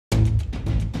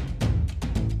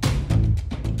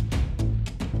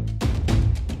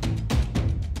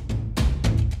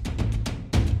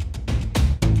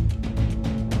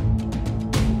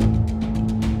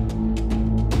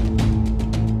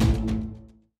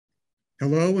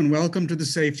Hello and welcome to the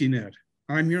Safety Net.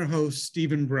 I'm your host,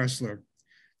 Stephen Bressler.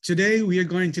 Today, we are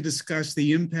going to discuss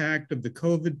the impact of the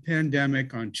COVID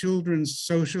pandemic on children's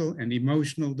social and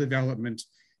emotional development,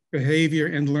 behavior,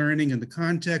 and learning in the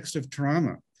context of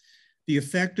trauma, the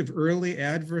effect of early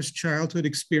adverse childhood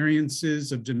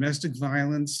experiences of domestic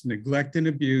violence, neglect and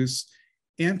abuse,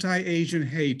 anti-Asian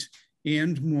hate,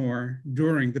 and more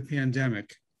during the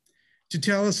pandemic. To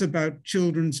tell us about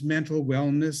children's mental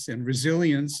wellness and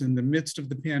resilience in the midst of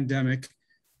the pandemic,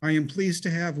 I am pleased to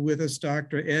have with us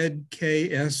Dr. Ed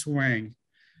K.S. Wang.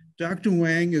 Dr.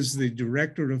 Wang is the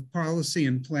Director of Policy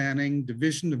and Planning,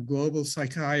 Division of Global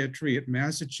Psychiatry at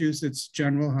Massachusetts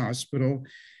General Hospital,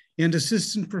 and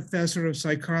Assistant Professor of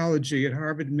Psychology at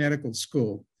Harvard Medical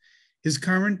School. His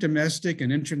current domestic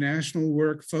and international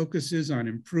work focuses on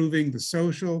improving the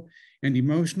social and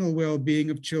emotional well-being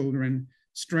of children,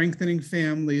 strengthening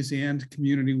families and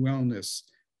community wellness.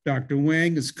 Dr.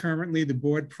 Wang is currently the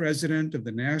board president of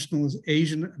the National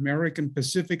Asian American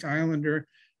Pacific Islander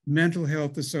Mental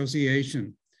Health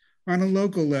Association. On a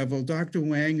local level, Dr.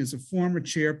 Wang is a former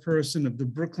chairperson of the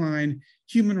Brookline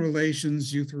Human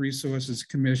Relations Youth Resources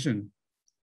Commission.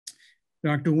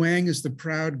 Dr. Wang is the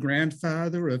proud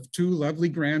grandfather of two lovely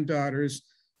granddaughters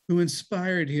who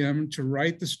inspired him to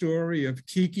write the story of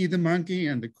Kiki the monkey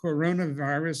and the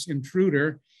coronavirus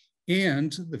intruder,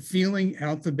 and the Feeling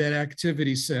Alphabet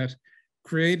activity set,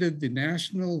 created the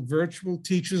National Virtual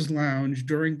Teachers Lounge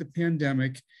during the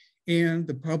pandemic, and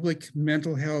the public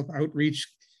mental health outreach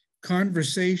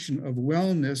conversation of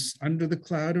wellness under the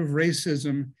cloud of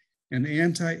racism and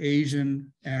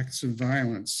anti-Asian acts of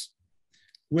violence.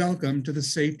 Welcome to the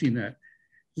Safety Net.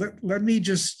 Let me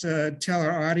just tell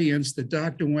our audience that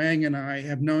Dr. Wang and I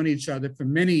have known each other for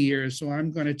many years, so I'm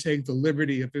going to take the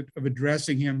liberty of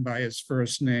addressing him by his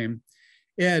first name.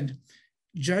 Ed,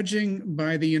 judging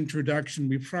by the introduction,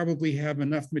 we probably have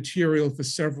enough material for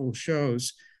several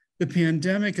shows. The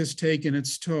pandemic has taken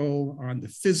its toll on the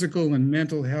physical and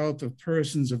mental health of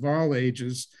persons of all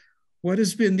ages. What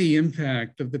has been the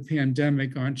impact of the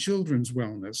pandemic on children's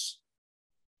wellness?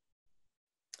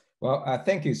 Well,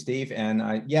 thank you, Steve.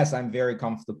 And yes, I'm very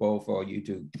comfortable for you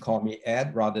to call me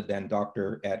Ed rather than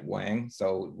Dr. Ed Wang.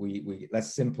 So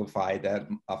let's simplify that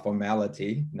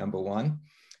formality, number one.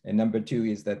 And number two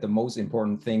is that the most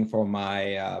important thing for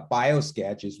my bio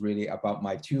sketch is really about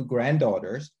my two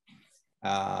granddaughters.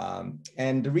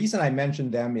 And the reason I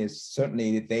mentioned them is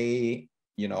certainly they,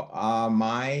 are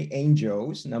my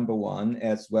angels, number one,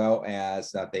 as well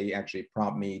as they actually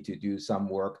prompt me to do some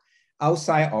work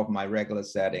outside of my regular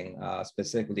setting,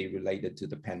 specifically related to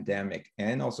the pandemic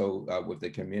and also with the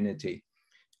community.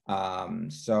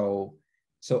 So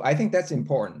I think that's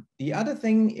important. The other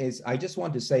thing is, I just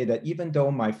want to say that even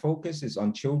though my focus is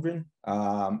on children,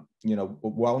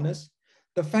 wellness,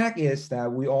 the fact is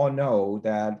that we all know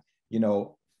that,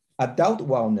 adult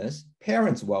wellness,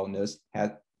 parents' wellness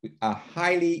are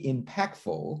highly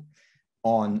impactful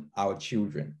on our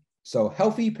children. So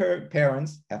healthy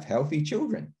parents have healthy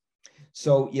children.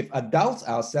 So if adults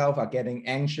ourselves are getting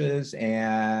anxious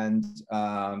and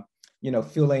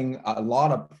feeling a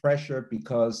lot of pressure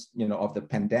because of the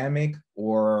pandemic,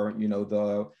 or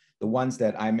the ones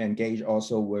that I'm engaged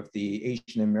also with the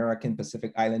Asian American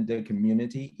Pacific Islander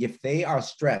community, if they are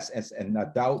stressed as an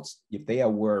adult, if they are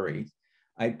worried,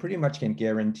 I pretty much can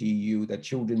guarantee you that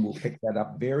children will pick that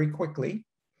up very quickly,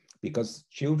 because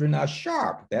children are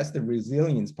sharp. That's the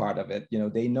resilience part of it.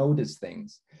 They notice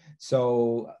things.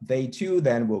 So they too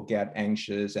then will get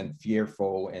anxious and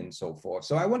fearful and so forth.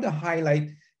 So I want to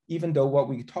highlight, even though what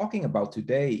we're talking about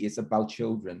today is about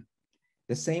children,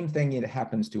 the same thing it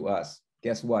happens to us.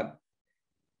 Guess what?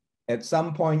 At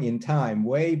some point in time,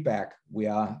 way back, we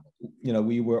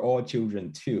were all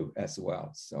children too as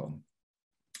well. So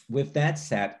with that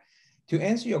said, to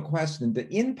answer your question,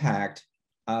 the impact,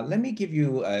 let me give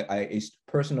you a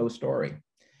personal story.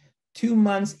 2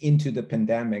 months into the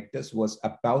pandemic, this was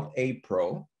about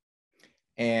April,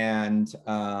 and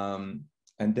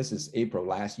this is April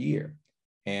last year.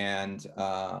 And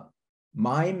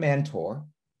my mentor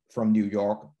from New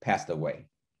York passed away,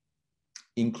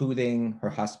 including her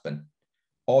husband,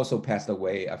 also passed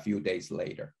away a few days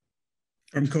later.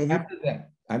 From COVID? After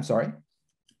that, I'm sorry?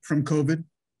 From COVID?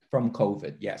 From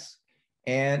COVID, yes.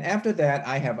 And after that,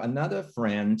 I have another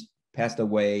friend passed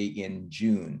away in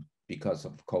June because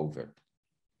of COVID.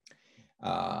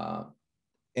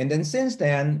 And then since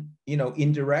then,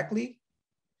 indirectly,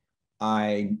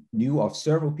 I knew of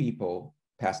several people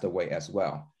passed away as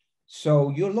well. So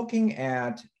you're looking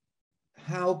at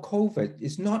how COVID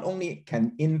is not only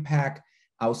can impact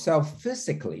ourselves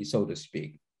physically, so to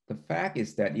speak, The fact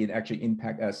is that it actually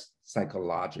impacts us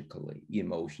psychologically,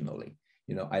 emotionally.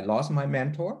 I lost my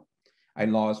mentor. I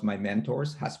lost my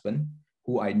mentor's husband,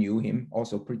 who I knew him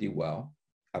also pretty well,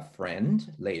 a friend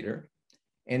later,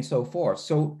 and so forth.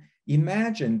 So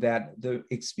imagine that the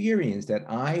experience that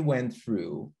I went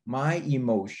through, my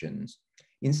emotions,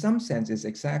 in some sense is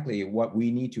exactly what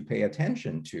we need to pay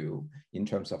attention to in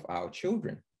terms of our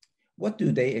children. What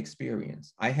do they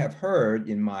experience? I have heard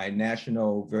in my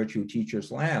National Virtual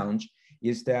Teachers Lounge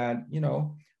is that,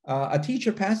 a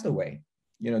teacher passed away,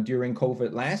 during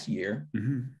COVID last year.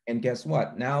 Mm-hmm. And guess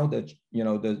what? Now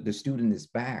the student is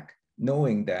back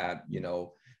knowing that,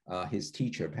 his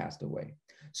teacher passed away.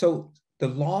 So the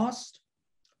loss,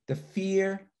 the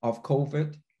fear of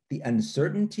COVID, the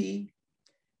uncertainty,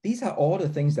 these are all the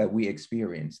things that we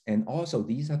experience. And also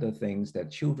these are the things that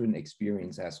children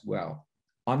experience as well.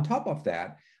 On top of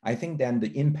that, I think then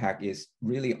the impact is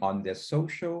really on their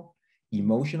social,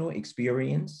 emotional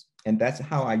experience. And that's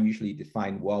how I usually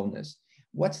define wellness.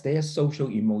 What's their social,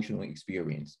 emotional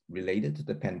experience related to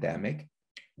the pandemic,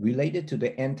 related to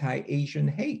the anti-Asian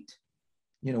hate?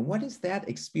 What is that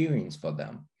experience for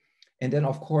them? And then,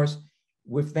 of course,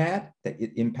 with that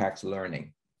it impacts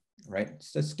learning, right?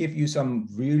 So let's give you some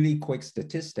really quick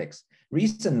statistics.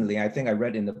 Recently, I think I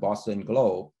read in the Boston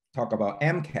Globe, talk about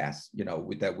MCAS,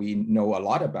 that we know a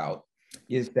lot about,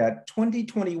 is that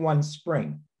 2021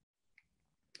 spring,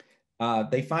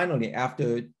 they finally,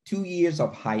 after 2 years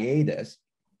of hiatus,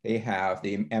 they have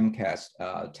the MCAS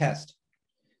test.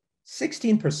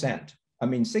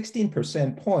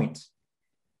 16% points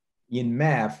in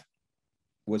math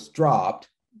was dropped,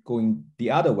 going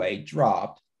the other way,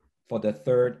 dropped for the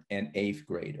 3rd and 8th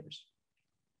graders.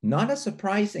 Not a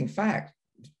surprising fact.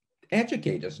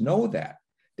 Educators know that.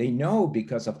 They know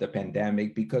because of the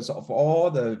pandemic, because of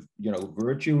all the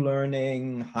virtual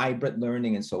learning, hybrid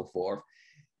learning, and so forth,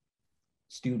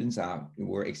 students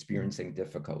were experiencing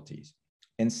difficulties.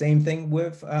 And same thing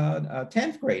with a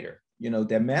 10th grader.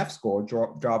 Their math score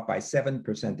dropped by 7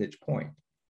 percentage points.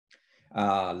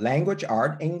 Language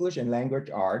art, English and language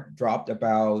art dropped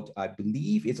about, I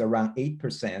believe it's around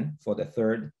 8% for the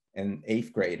 3rd and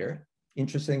 8th grader.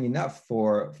 Interesting enough,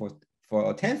 for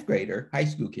a 10th grader, high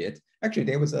school kids, actually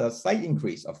there was a slight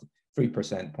increase of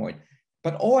 3% point.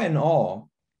 But all in all,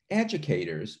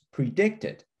 educators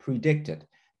predicted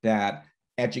that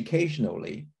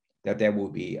educationally, that there will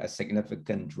be a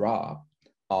significant drop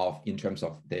in terms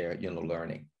of their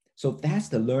learning. So that's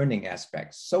the learning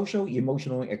aspect. Social,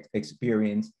 emotional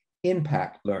experience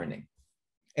impact learning.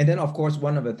 And then, of course,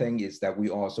 one of the things is that we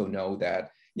also know that,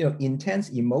 intense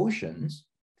emotions,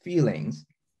 feelings,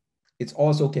 it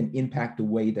also can impact the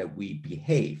way that we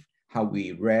behave, how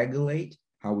we regulate,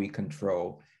 how we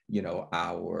control,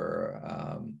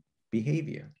 our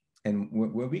behavior. And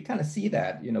when we kind of see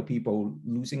that, people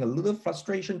losing a little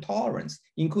frustration tolerance,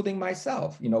 including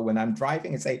myself, when I'm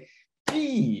driving and say,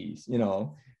 geez,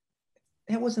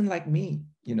 that wasn't like me,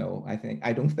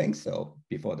 I don't think so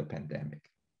before the pandemic.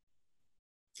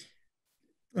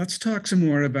 Let's talk some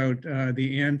more about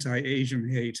the anti-Asian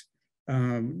hate.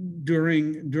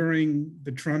 During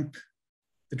the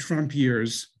Trump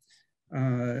years,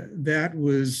 that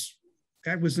was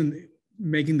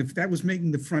making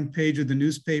the front page of the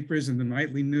newspapers and the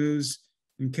nightly news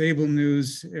and cable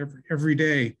news every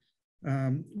day.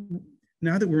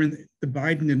 Now that we're in the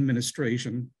Biden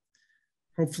administration,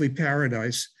 hopefully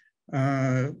paradise,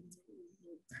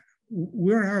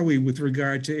 where are we with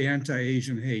regard to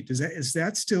anti-Asian hate? Is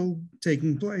that still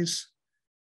taking place?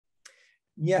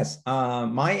 Yes,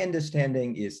 my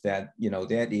understanding is that,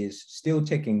 that is still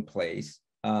taking place.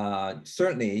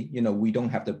 Certainly, we don't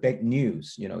have the big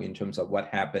news, in terms of what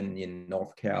happened in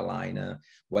North Carolina,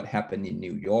 what happened in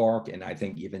New York, and I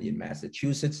think even in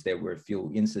Massachusetts, there were a few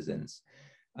incidents.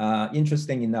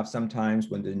 Interesting enough, sometimes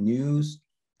when the news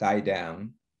die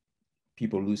down,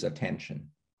 people lose attention.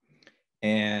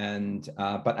 And,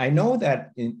 but I know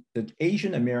that in the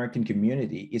Asian American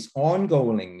community is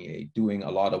ongoingly doing a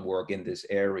lot of work in this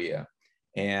area.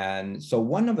 And so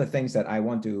one of the things that I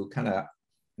want to kind of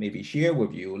maybe share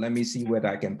with you, let me see whether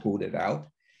I can pull it out,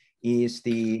 is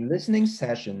the listening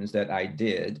sessions that I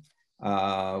did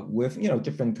with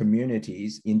different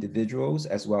communities, individuals,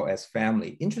 as well as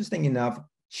family. Interesting enough,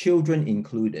 children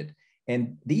included.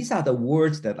 And these are the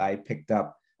words that I picked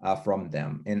up from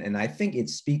them. And I think it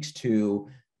speaks to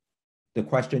the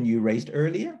question you raised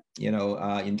earlier,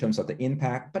 in terms of the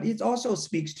impact, but it also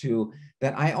speaks to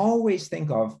that I always think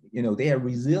of, their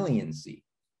resiliency,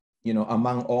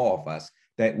 among all of us,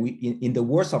 that we, in the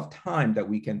worst of time, that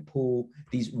we can pull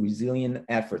these resilient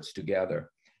efforts together.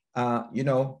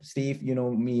 Steve, you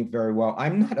know me very well.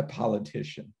 I'm not a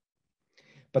politician.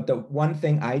 But the one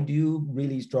thing I do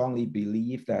really strongly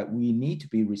believe that we need to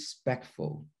be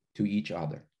respectful to each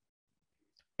other.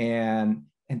 And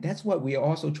that's what we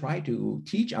also try to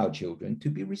teach our children, to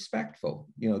be respectful.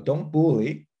 Don't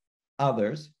bully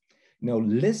others,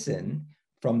 listen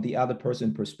from the other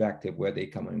person's perspective, where they're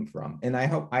coming from. And I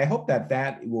hope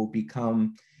that will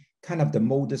become kind of the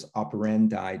modus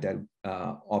operandi that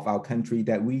of our country,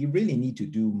 that we really need to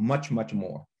do much, much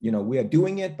more. We are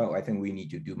doing it, but I think we need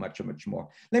to do much, much more.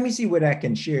 Let me see whether I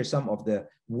can share some of the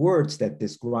words that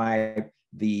describe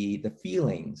the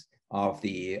feelings of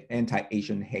the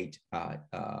anti-Asian hate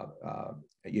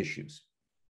issues.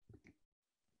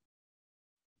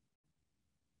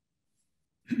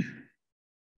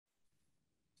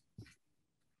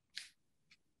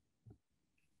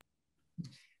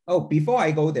 Oh, before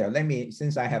I go there, let me,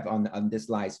 since I have on this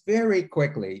slide, very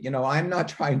quickly, I'm not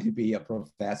trying to be a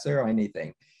professor or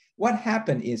anything. What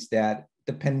happened is that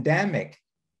the pandemic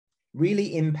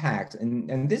really impacts,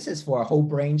 and this is for a whole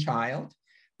brain child,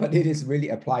 but it is really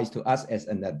applies to us as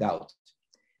an adult.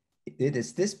 It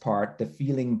is this part, the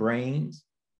feeling brains,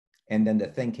 and then the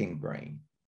thinking brain.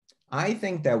 I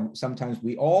think that sometimes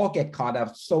we all get caught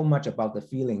up so much about the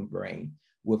feeling brain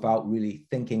without really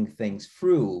thinking things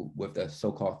through with the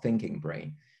so-called thinking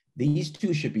brain. These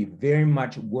two should be very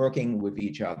much working with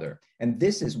each other. And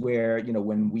this is where,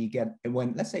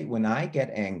 let's say when I get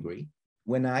angry,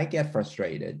 when I get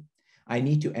frustrated, I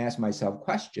need to ask myself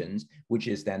questions, which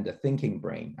is then the thinking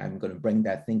brain. I'm going to bring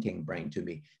that thinking brain to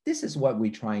me. This is what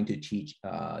we're trying to teach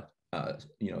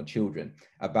children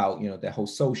about, the whole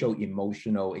social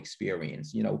emotional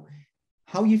experience.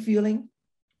 How you feeling?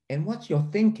 And what's your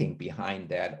thinking behind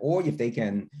that? Or if they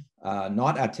can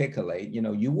not articulate,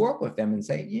 you work with them and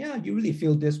say, yeah, you really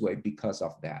feel this way because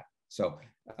of that. So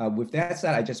with that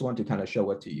said, I just want to kind of show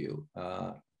it to you.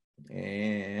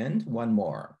 And one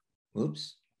more.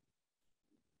 Oops.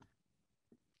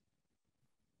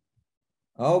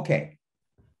 Okay.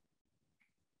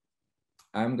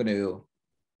 I'm going to,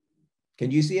 can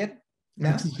you see it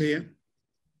now? I can see it.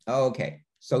 Okay.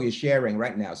 So you're sharing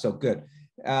right now. So good.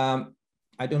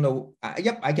 I don't know.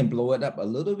 Yep, I can blow it up a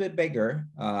little bit bigger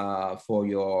for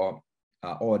your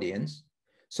audience.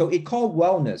 So it called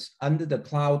Wellness Under the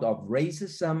Cloud of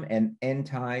Racism and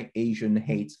Anti-Asian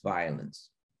Hate Violence.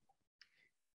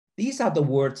 These are the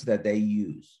words that they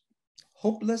use: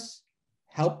 hopeless,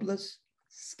 helpless,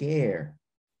 scared,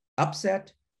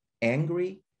 upset,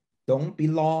 angry, don't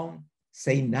belong,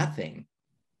 say nothing,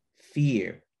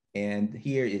 fear, and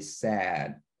here is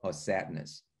sad or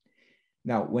sadness.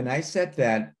 Now, when I said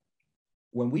that,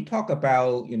 when we talk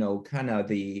about, kind of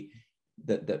the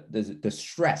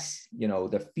stress,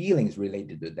 the feelings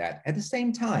related to that, at the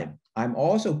same time, I'm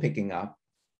also picking up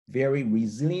very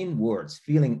resilient words,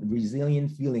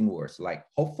 resilient feeling words like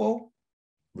hopeful,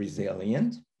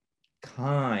 resilient,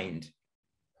 kind,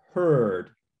 heard,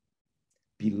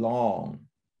 belong.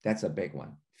 That's a big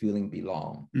one, feeling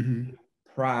belong. Mm-hmm.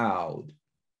 Proud,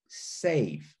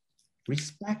 safe,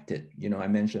 respected. I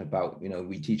mentioned about,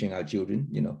 we teaching our children,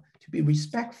 to be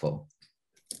respectful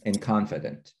and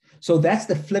confident. So that's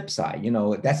the flip side,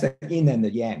 that's the yin and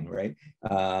the yang, right?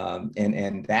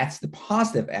 And that's the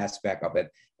positive aspect of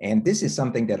it. And this is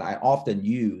something that I often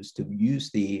use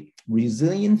the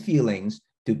resilient feelings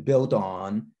to build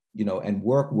on, and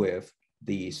work with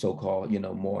the so-called,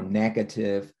 more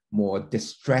negative, more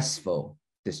distressful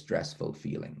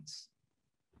feelings.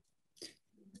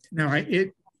 Now,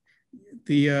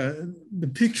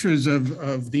 the pictures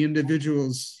of the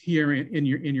individuals here in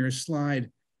your slide,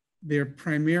 they're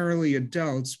primarily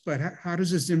adults, but how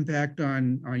does this impact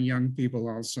on young people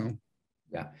also?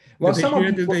 Yeah, well,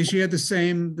 do they share the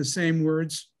same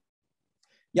words?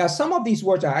 Yeah, some of these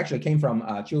words actually came from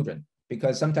children,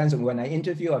 because sometimes when I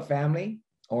interview a family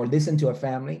or listen to a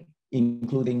family,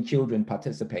 including children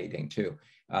participating too.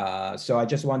 So I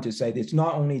just want to say it's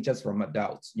not only just from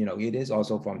adults, it is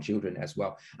also from children as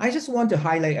well. I just want to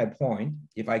highlight a point,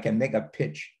 if I can make a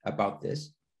pitch about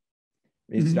this.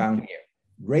 It's mm-hmm. down here.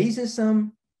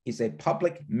 Racism is a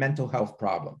public mental health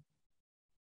problem.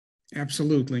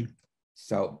 Absolutely.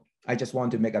 So I just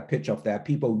want to make a pitch of that.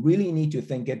 People really need to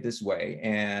think it this way.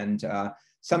 And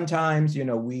sometimes,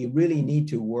 we really need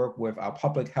to work with our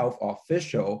public health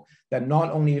official that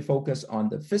not only focus on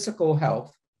the physical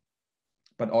health,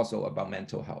 but also about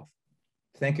mental health.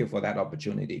 Thank you for that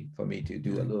opportunity for me to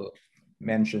do a little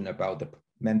mention about the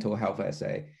mental health as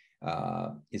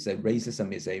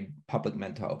racism is a public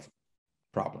mental health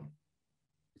problem.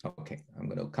 Okay, I'm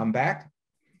going to come back.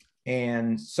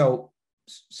 And so,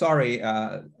 sorry,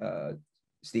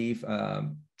 Steve,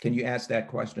 can you ask that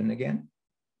question again?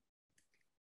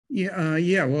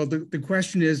 Yeah. Well, the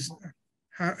question is,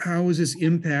 how is this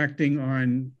impacting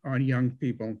on young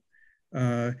people?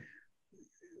 Uh,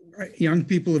 Young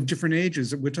people of different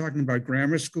ages. We're talking about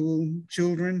grammar school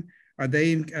children. Are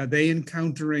they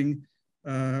encountering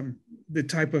the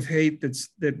type of hate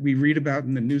that we read about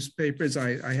in the newspapers?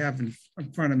 I have in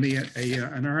front of me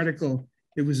an article.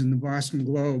 It was in the Boston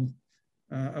Globe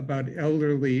about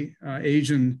elderly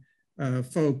Asian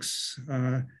folks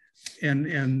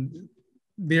and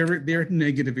their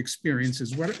negative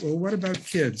experiences. What about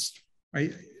kids?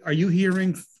 Are you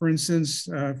hearing, for instance,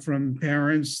 from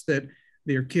parents that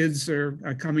their kids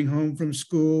are coming home from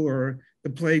school or the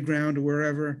playground or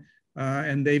wherever,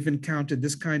 and they've encountered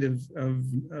this kind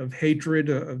of hatred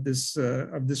of this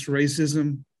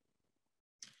racism?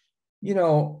 You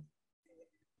know,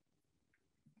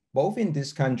 both in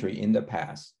this country in the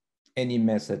past and in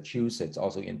Massachusetts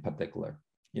also in particular,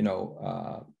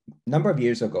 number of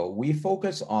years ago, we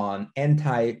focused on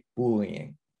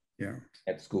anti-bullying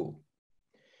at school.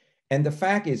 And the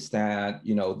fact is that,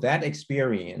 that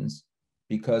experience,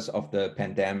 because of the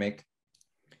pandemic,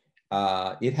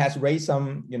 it has raised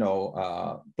some,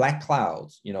 black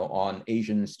clouds, on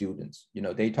Asian students.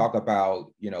 They talk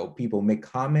about, people make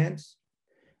comments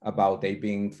about they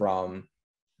being from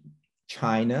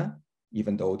China,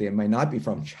 even though they might not be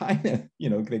from China,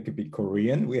 they could be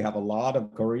Korean. We have a lot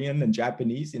of Korean and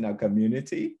Japanese in our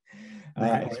community,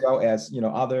 as well as,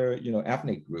 other,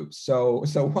 ethnic groups. So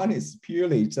one is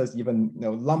purely just even,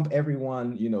 lump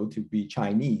everyone, to be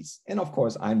Chinese. And of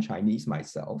course, I'm Chinese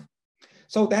myself.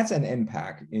 So that's an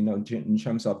impact, in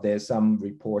terms of there's some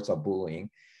reports of bullying.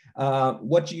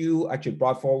 What you actually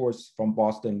brought forward from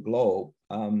Boston Globe,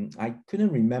 I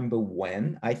couldn't remember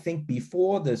when. I think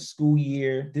before this school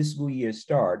year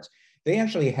starts, they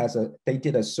actually they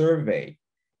did a survey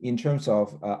in terms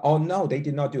of, oh no, they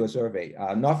did not do a survey,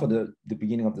 not for the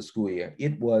beginning of the school year.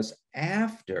 It was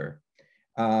after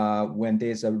when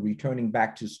there's a returning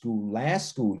back to school last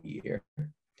school year.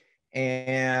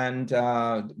 And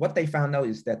what they found out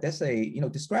is that there's a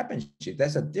discrepancy,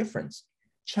 there's a difference.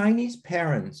 Chinese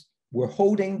parents were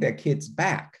holding their kids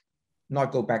back,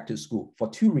 not go back to school for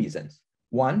two reasons.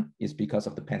 One is because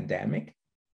of the pandemic.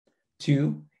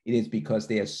 Two, it is because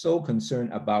they are so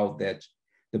concerned about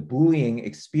the bullying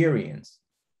experience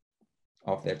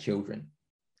of their children.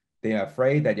 They are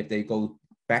afraid that if they go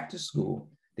back to school,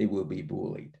 they will be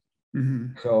bullied.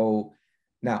 Mm-hmm. So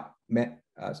now,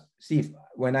 Steve,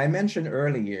 when I mentioned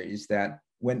earlier is that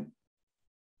when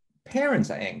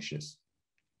parents are anxious,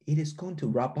 it is going to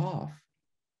rub off,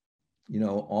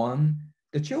 on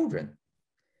the children.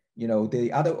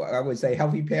 The other, I would say,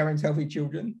 healthy parents, healthy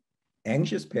children,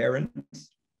 anxious parents,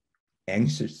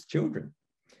 anxious children.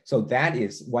 So that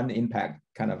is one impact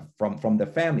kind of from the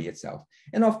family itself.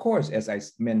 And of course, as I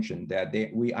mentioned, that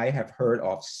I have heard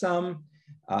of some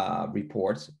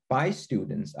reports by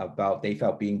students about they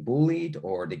felt being bullied,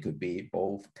 or they could be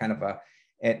both kind of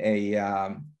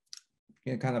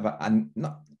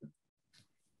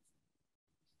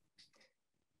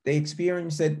they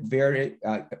experience it very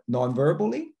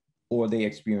non-verbally, or they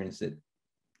experience it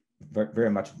very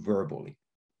much verbally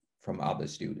from other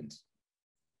students.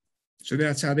 So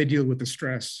that's how they deal with the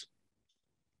stress.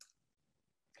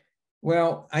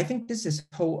 Well, I think this is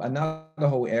another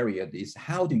whole area is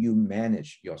how do you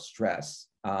manage your stress?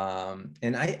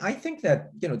 And I think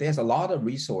that, there's a lot of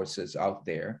resources out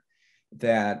there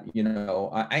that,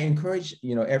 I encourage,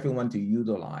 everyone to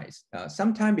utilize.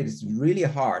 Sometimes it is really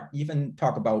hard, even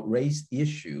talk about race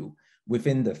issue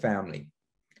within the family.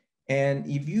 And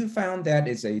if you found that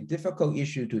it's a difficult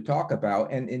issue to talk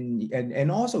about,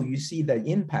 and also you see the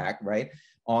impact, right,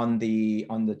 on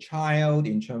the child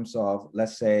in terms of,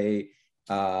 let's say,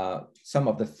 some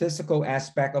of the physical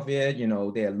aspect of it,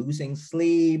 they are losing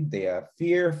sleep, they are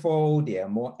fearful, they are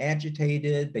more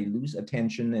agitated, they lose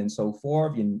attention and so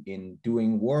forth in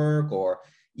doing work, or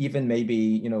even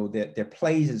maybe, their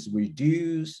play is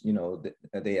reduced,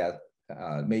 they are,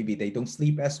 maybe they don't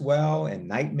sleep as well, and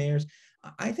nightmares.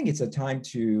 I think it's a time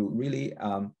to really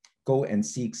go and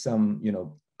seek some,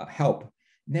 help.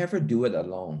 Never do it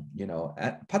alone,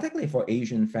 particularly for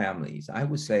Asian families. I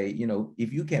would say,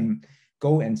 if you can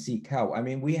go and seek help. I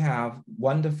mean, we have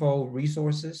wonderful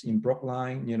resources in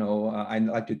Brookline. I'd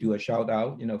like to do a shout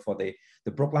out, for the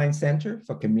Brookline Center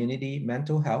for Community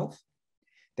Mental Health.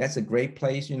 That's a great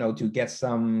place, to get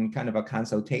some kind of a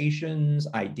consultations,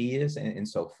 ideas, and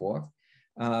so forth.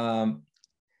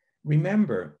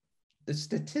 Remember, the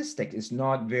statistic is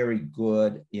not very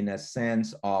good in a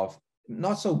sense of,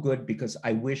 not so good because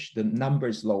I wish the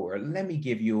numbers lower. Let me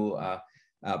give you a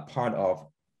part of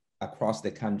across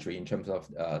the country in terms of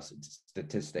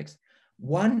statistics.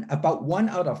 about 1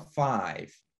 out of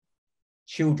 5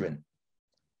 children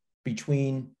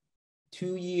between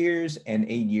 2 years and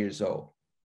 8 years old,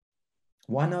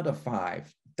 1 out of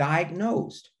 5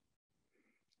 diagnosed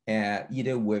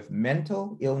either with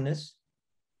mental illness,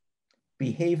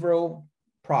 behavioral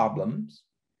problems,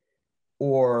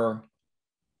 or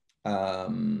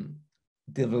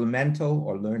developmental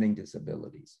or learning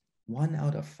disabilities. 1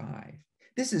 out of 5.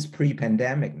 This is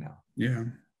pre-pandemic now. Yeah.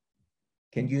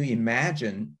 Can you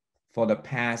imagine for the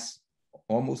past,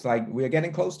 almost like we're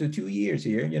getting close to 2 years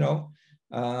here,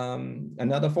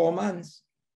 another 4 months,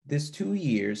 these 2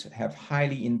 years have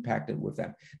highly impacted with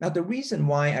them. Now, the reason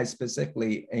why I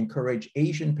specifically encourage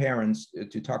Asian parents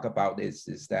to talk about this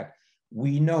is that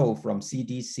we know from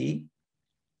CDC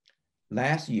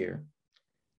last year,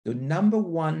 the number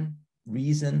one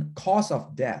cause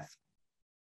of death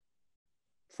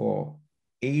for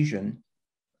Asian,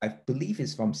 I believe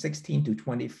is from 16 to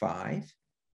 25,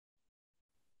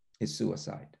 is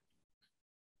suicide.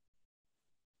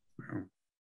 Wow.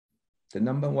 The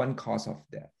number one cause of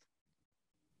death.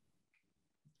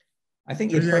 I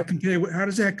think how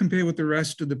does that compare with the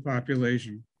rest of the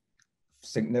population?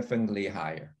 Significantly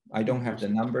higher. I don't have the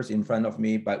numbers in front of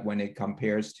me, but when it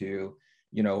compares to,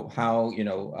 how,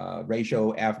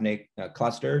 racial ethnic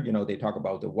cluster, they talk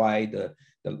about the white, the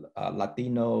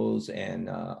Latinos, and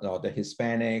the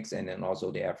Hispanics, and then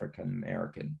also the African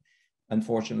American.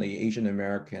 Unfortunately, Asian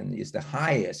American is the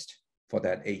highest for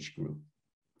that age group,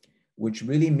 which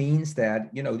really means that,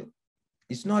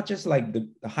 it's not just like the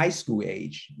high school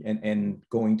age and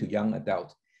going to young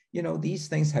adult. These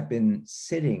things have been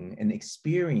sitting and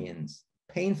experienced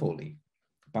painfully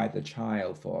by the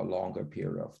child for a longer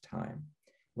period of time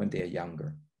when they're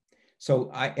younger.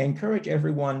 So I encourage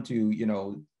everyone to,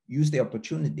 use the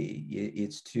opportunity.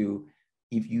 It's to,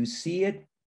 if you see it,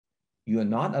 you are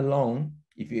not alone.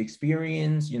 If you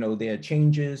experience, there are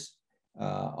changes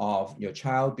of your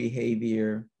child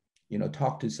behavior,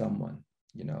 talk to someone.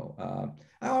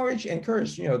 I always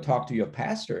encourage, talk to your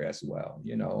pastor as well,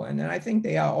 and I think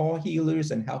they are all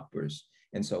healers and helpers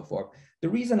and so forth. The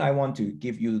reason I want to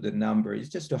give you the number is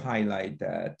just to highlight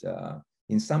that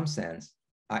in some sense,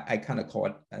 I kind of call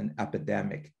it an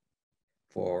epidemic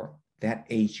for that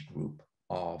age group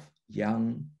of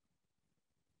young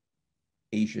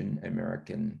Asian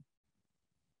American,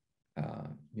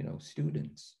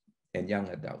 students and young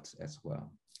adults as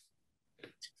well.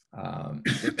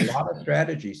 There's a lot of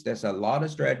strategies. There's a lot of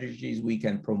strategies we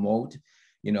can promote,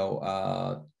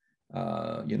 the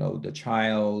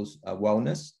child's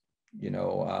wellness.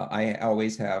 I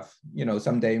always have,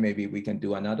 someday maybe we can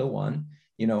do another one.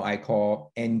 I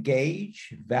call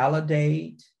engage,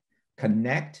 validate,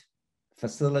 connect,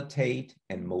 facilitate,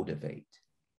 and motivate.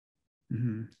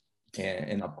 Mm-hmm.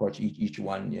 And of course, each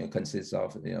one consists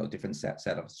of different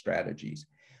set of strategies.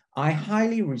 I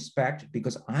highly respect,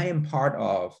 because I am part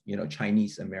of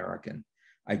Chinese American.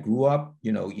 I grew up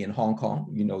in Hong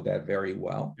Kong, that very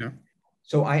well. Yeah.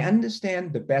 So I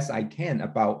understand the best I can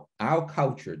about our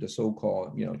culture, the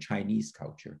so-called Chinese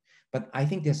culture. But I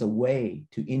think there's a way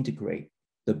to integrate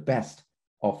the best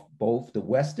of both the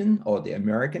Western or the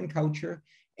American culture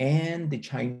and the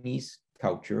Chinese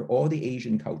culture or the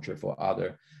Asian culture for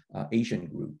other Asian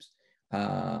groups.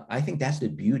 I think that's the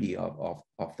beauty of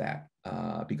that,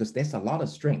 because there's a lot of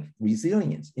strength,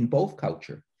 resilience in both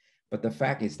culture. But the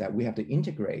fact is that we have to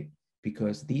integrate,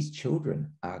 because these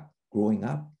children are growing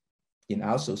up in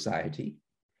our society,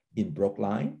 in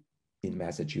Brookline, in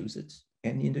Massachusetts,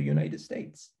 and in the United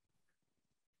States.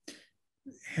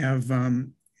 Have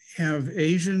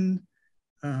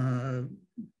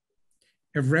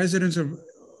residents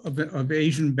of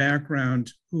Asian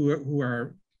background who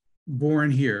are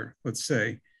born here, let's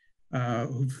say,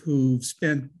 who've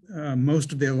spent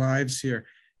most of their lives here,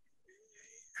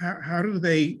 how do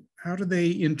they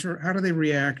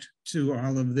react to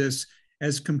all of this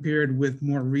as compared with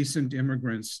more recent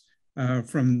immigrants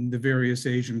from the various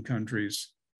Asian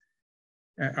countries?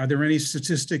 Are there any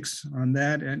statistics on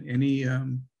that, and any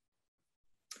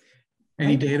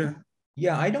data?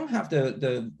 Yeah, I don't have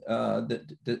the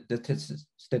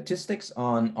statistics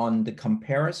on the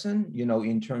comparison,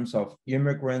 in terms of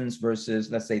immigrants versus,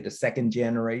 let's say, the second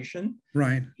generation,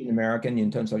 right, in American,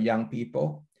 in terms of young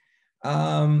people.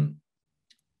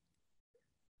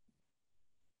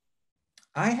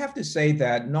 I have to say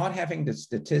that, not having the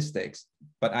statistics,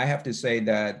 but I have to say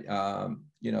that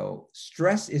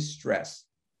stress is stress.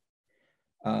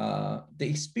 The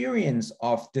experience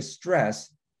of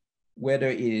distress, whether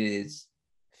it is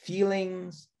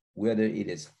feelings, whether it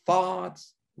is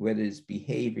thoughts, whether it's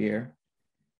behavior,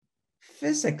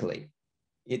 physically,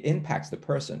 it impacts the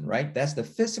person, right? That's the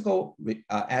physical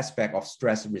aspect of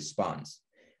stress response,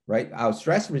 right? Our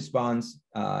stress response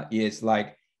is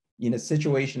like, in a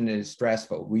situation that is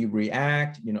stressful, we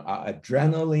react, our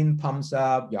adrenaline pumps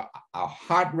up, our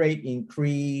heart rate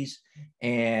increase,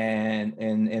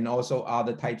 and also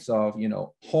other types of,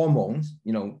 hormones,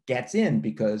 gets in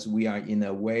because we are in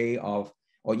a way of,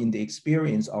 or in the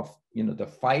experience of, the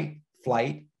fight,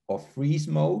 flight, or freeze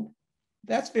mode.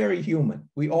 That's very human.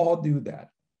 We all do that.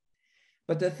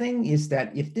 But the thing is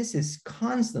that if this is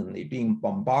constantly being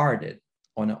bombarded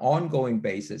on an ongoing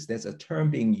basis, there's a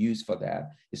term being used for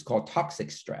that. It's called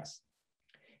toxic stress.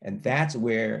 And that's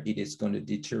where it is going to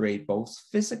deteriorate both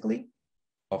physically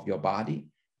of your body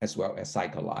as well as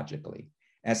psychologically.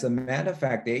 As a matter of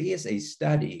fact, there is a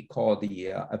study called the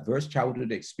Adverse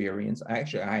Childhood Experience.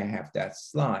 Actually, I have that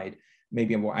slide.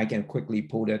 Maybe I can quickly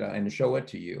pull it and show it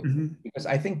to you, because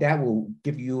I think that will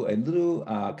give you a little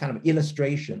kind of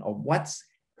illustration of what's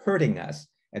hurting us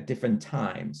at different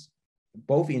times,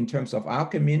 both in terms of our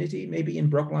community, maybe in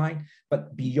Brookline,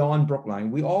 but beyond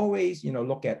Brookline. We always,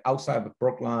 look at outside of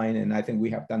Brookline, and I think we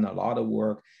have done a lot of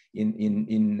work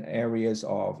in areas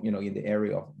of, in the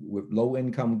area of with low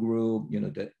income group,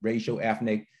 the racial,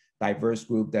 ethnic, diverse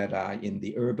group that are in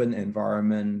the urban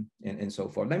environment and so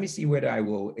forth. Let me see whether I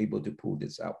will able to pull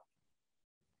this out.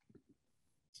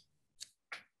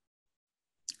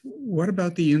 What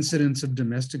about the incidence of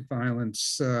domestic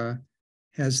violence?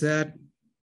 Has that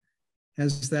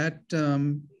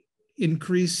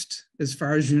increased as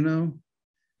far as you know,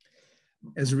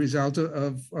 as a result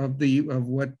of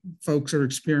what folks are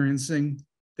experiencing,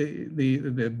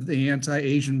 the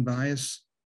anti-Asian bias?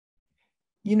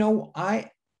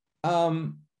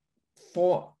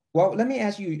 Well, let me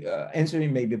ask you,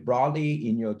 answering maybe broadly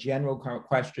in your general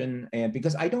question, and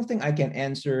because I don't think I can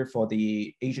answer for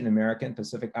the Asian American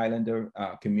Pacific Islander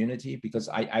community, because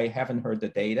I haven't heard the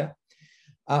data.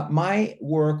 My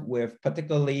work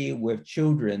particularly with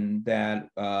children that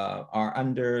are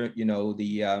under,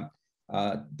 the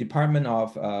Department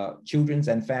of Children's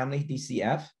and Family,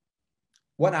 DCF,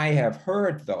 what I have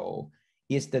heard though,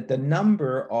 is that the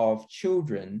number of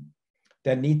children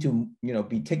that need to,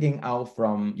 be taken out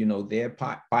from, their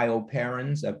bio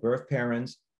parents, birth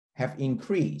parents, have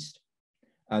increased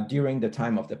during the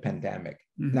time of the pandemic.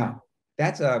 Now,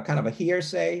 that's a kind of a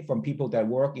hearsay from people that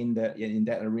work in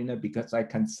that arena, because I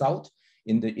consult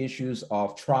in the issues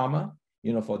of trauma,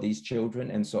 for these children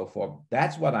and so forth.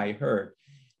 That's what I heard.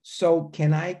 So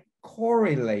can I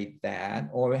correlate that,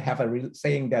 or have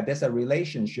saying that there's a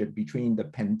relationship between the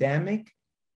pandemic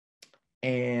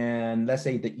and, let's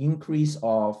say, the increase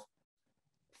of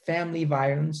family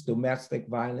violence, domestic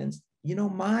violence?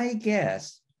 My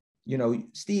guess,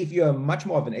 Steve, you're much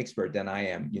more of an expert than I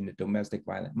am in the domestic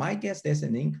violence. My guess, there's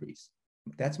an increase.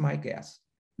 That's my guess.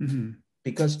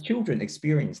 Because children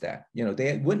experience that,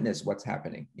 they witness what's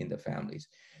happening in the families.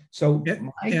 So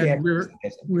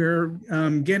we're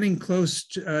getting close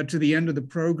to the end of the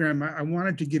program. I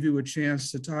wanted to give you a chance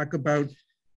to talk about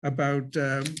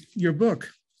your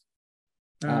book,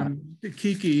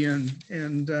 Kiki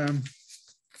and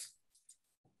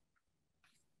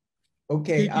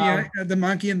okay, Kiki, the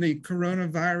monkey and the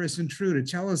coronavirus intruder.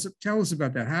 Tell us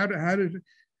about that.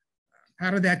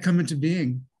 How did that come into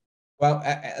being? Well,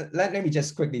 let me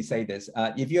just quickly say this.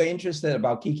 If you're interested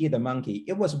about Kiki the monkey,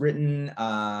 it was written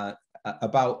about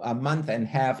a month and a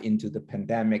half into the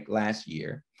pandemic last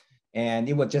year. And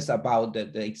it was just about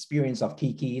the experience of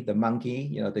Kiki the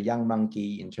monkey, the young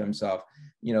monkey, in terms of,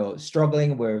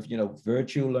 struggling with,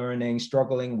 virtual learning,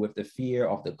 struggling with the fear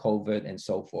of the COVID and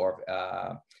so forth,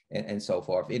 and so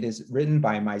forth. It is written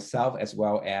by myself as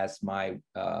well as my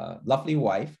lovely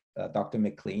wife, Dr.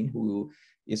 McLean, who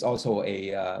is also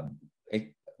a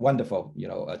wonderful,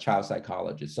 a child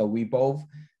psychologist. So we both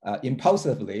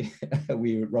impulsively,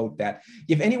 we wrote that.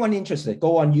 If anyone interested,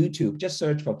 go on YouTube, just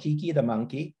search for Kiki the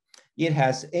monkey. It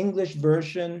has English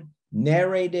version,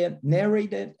 narrated,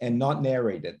 and not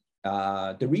narrated.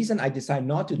 The reason I decided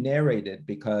not to narrate it,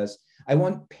 because I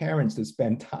want parents to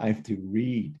spend time to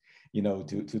read,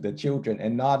 to the children,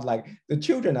 and not like, the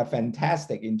children are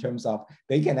fantastic in terms of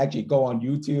they can actually go on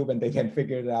YouTube and they can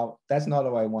figure it out. That's not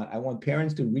what I want. I want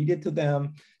parents to read it to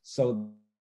them. So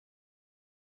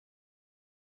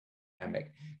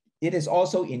it is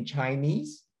also in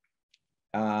Chinese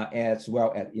as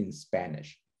well as in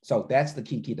Spanish. So that's the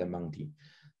Kiki the monkey.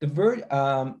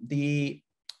 The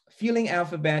feeling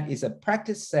alphabet is a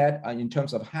practice set in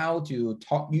terms of how to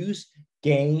use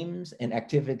games and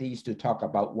activities to talk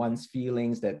about one's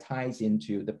feelings that ties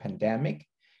into the pandemic,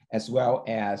 as well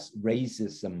as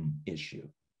racism issue.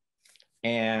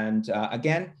 And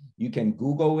again, you can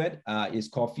Google it. It's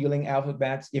called Feeling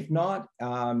Alphabets. If not,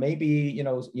 maybe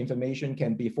information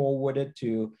can be forwarded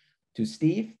to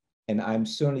Steve, and I'm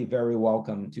certainly very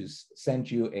welcome to send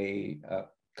you a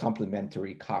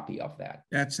complimentary copy of that.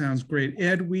 That sounds great.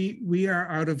 Ed, we are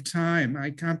out of time. I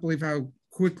can't believe how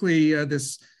quickly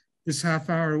this half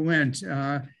hour went.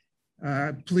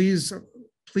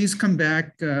 Please come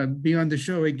back, be on the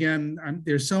show again.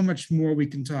 There's so much more we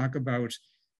can talk about.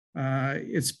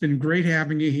 It's been great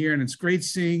having you here, and it's great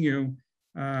seeing you.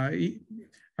 I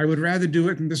would rather do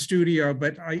it in the studio,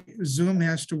 but Zoom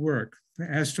has to work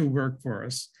for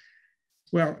us.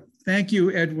 Well, thank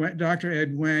you, Dr.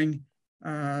 Ed Wang,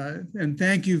 and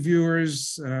thank you,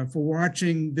 viewers, for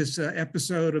watching this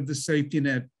episode of The Safety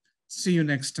Net. See you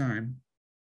next time.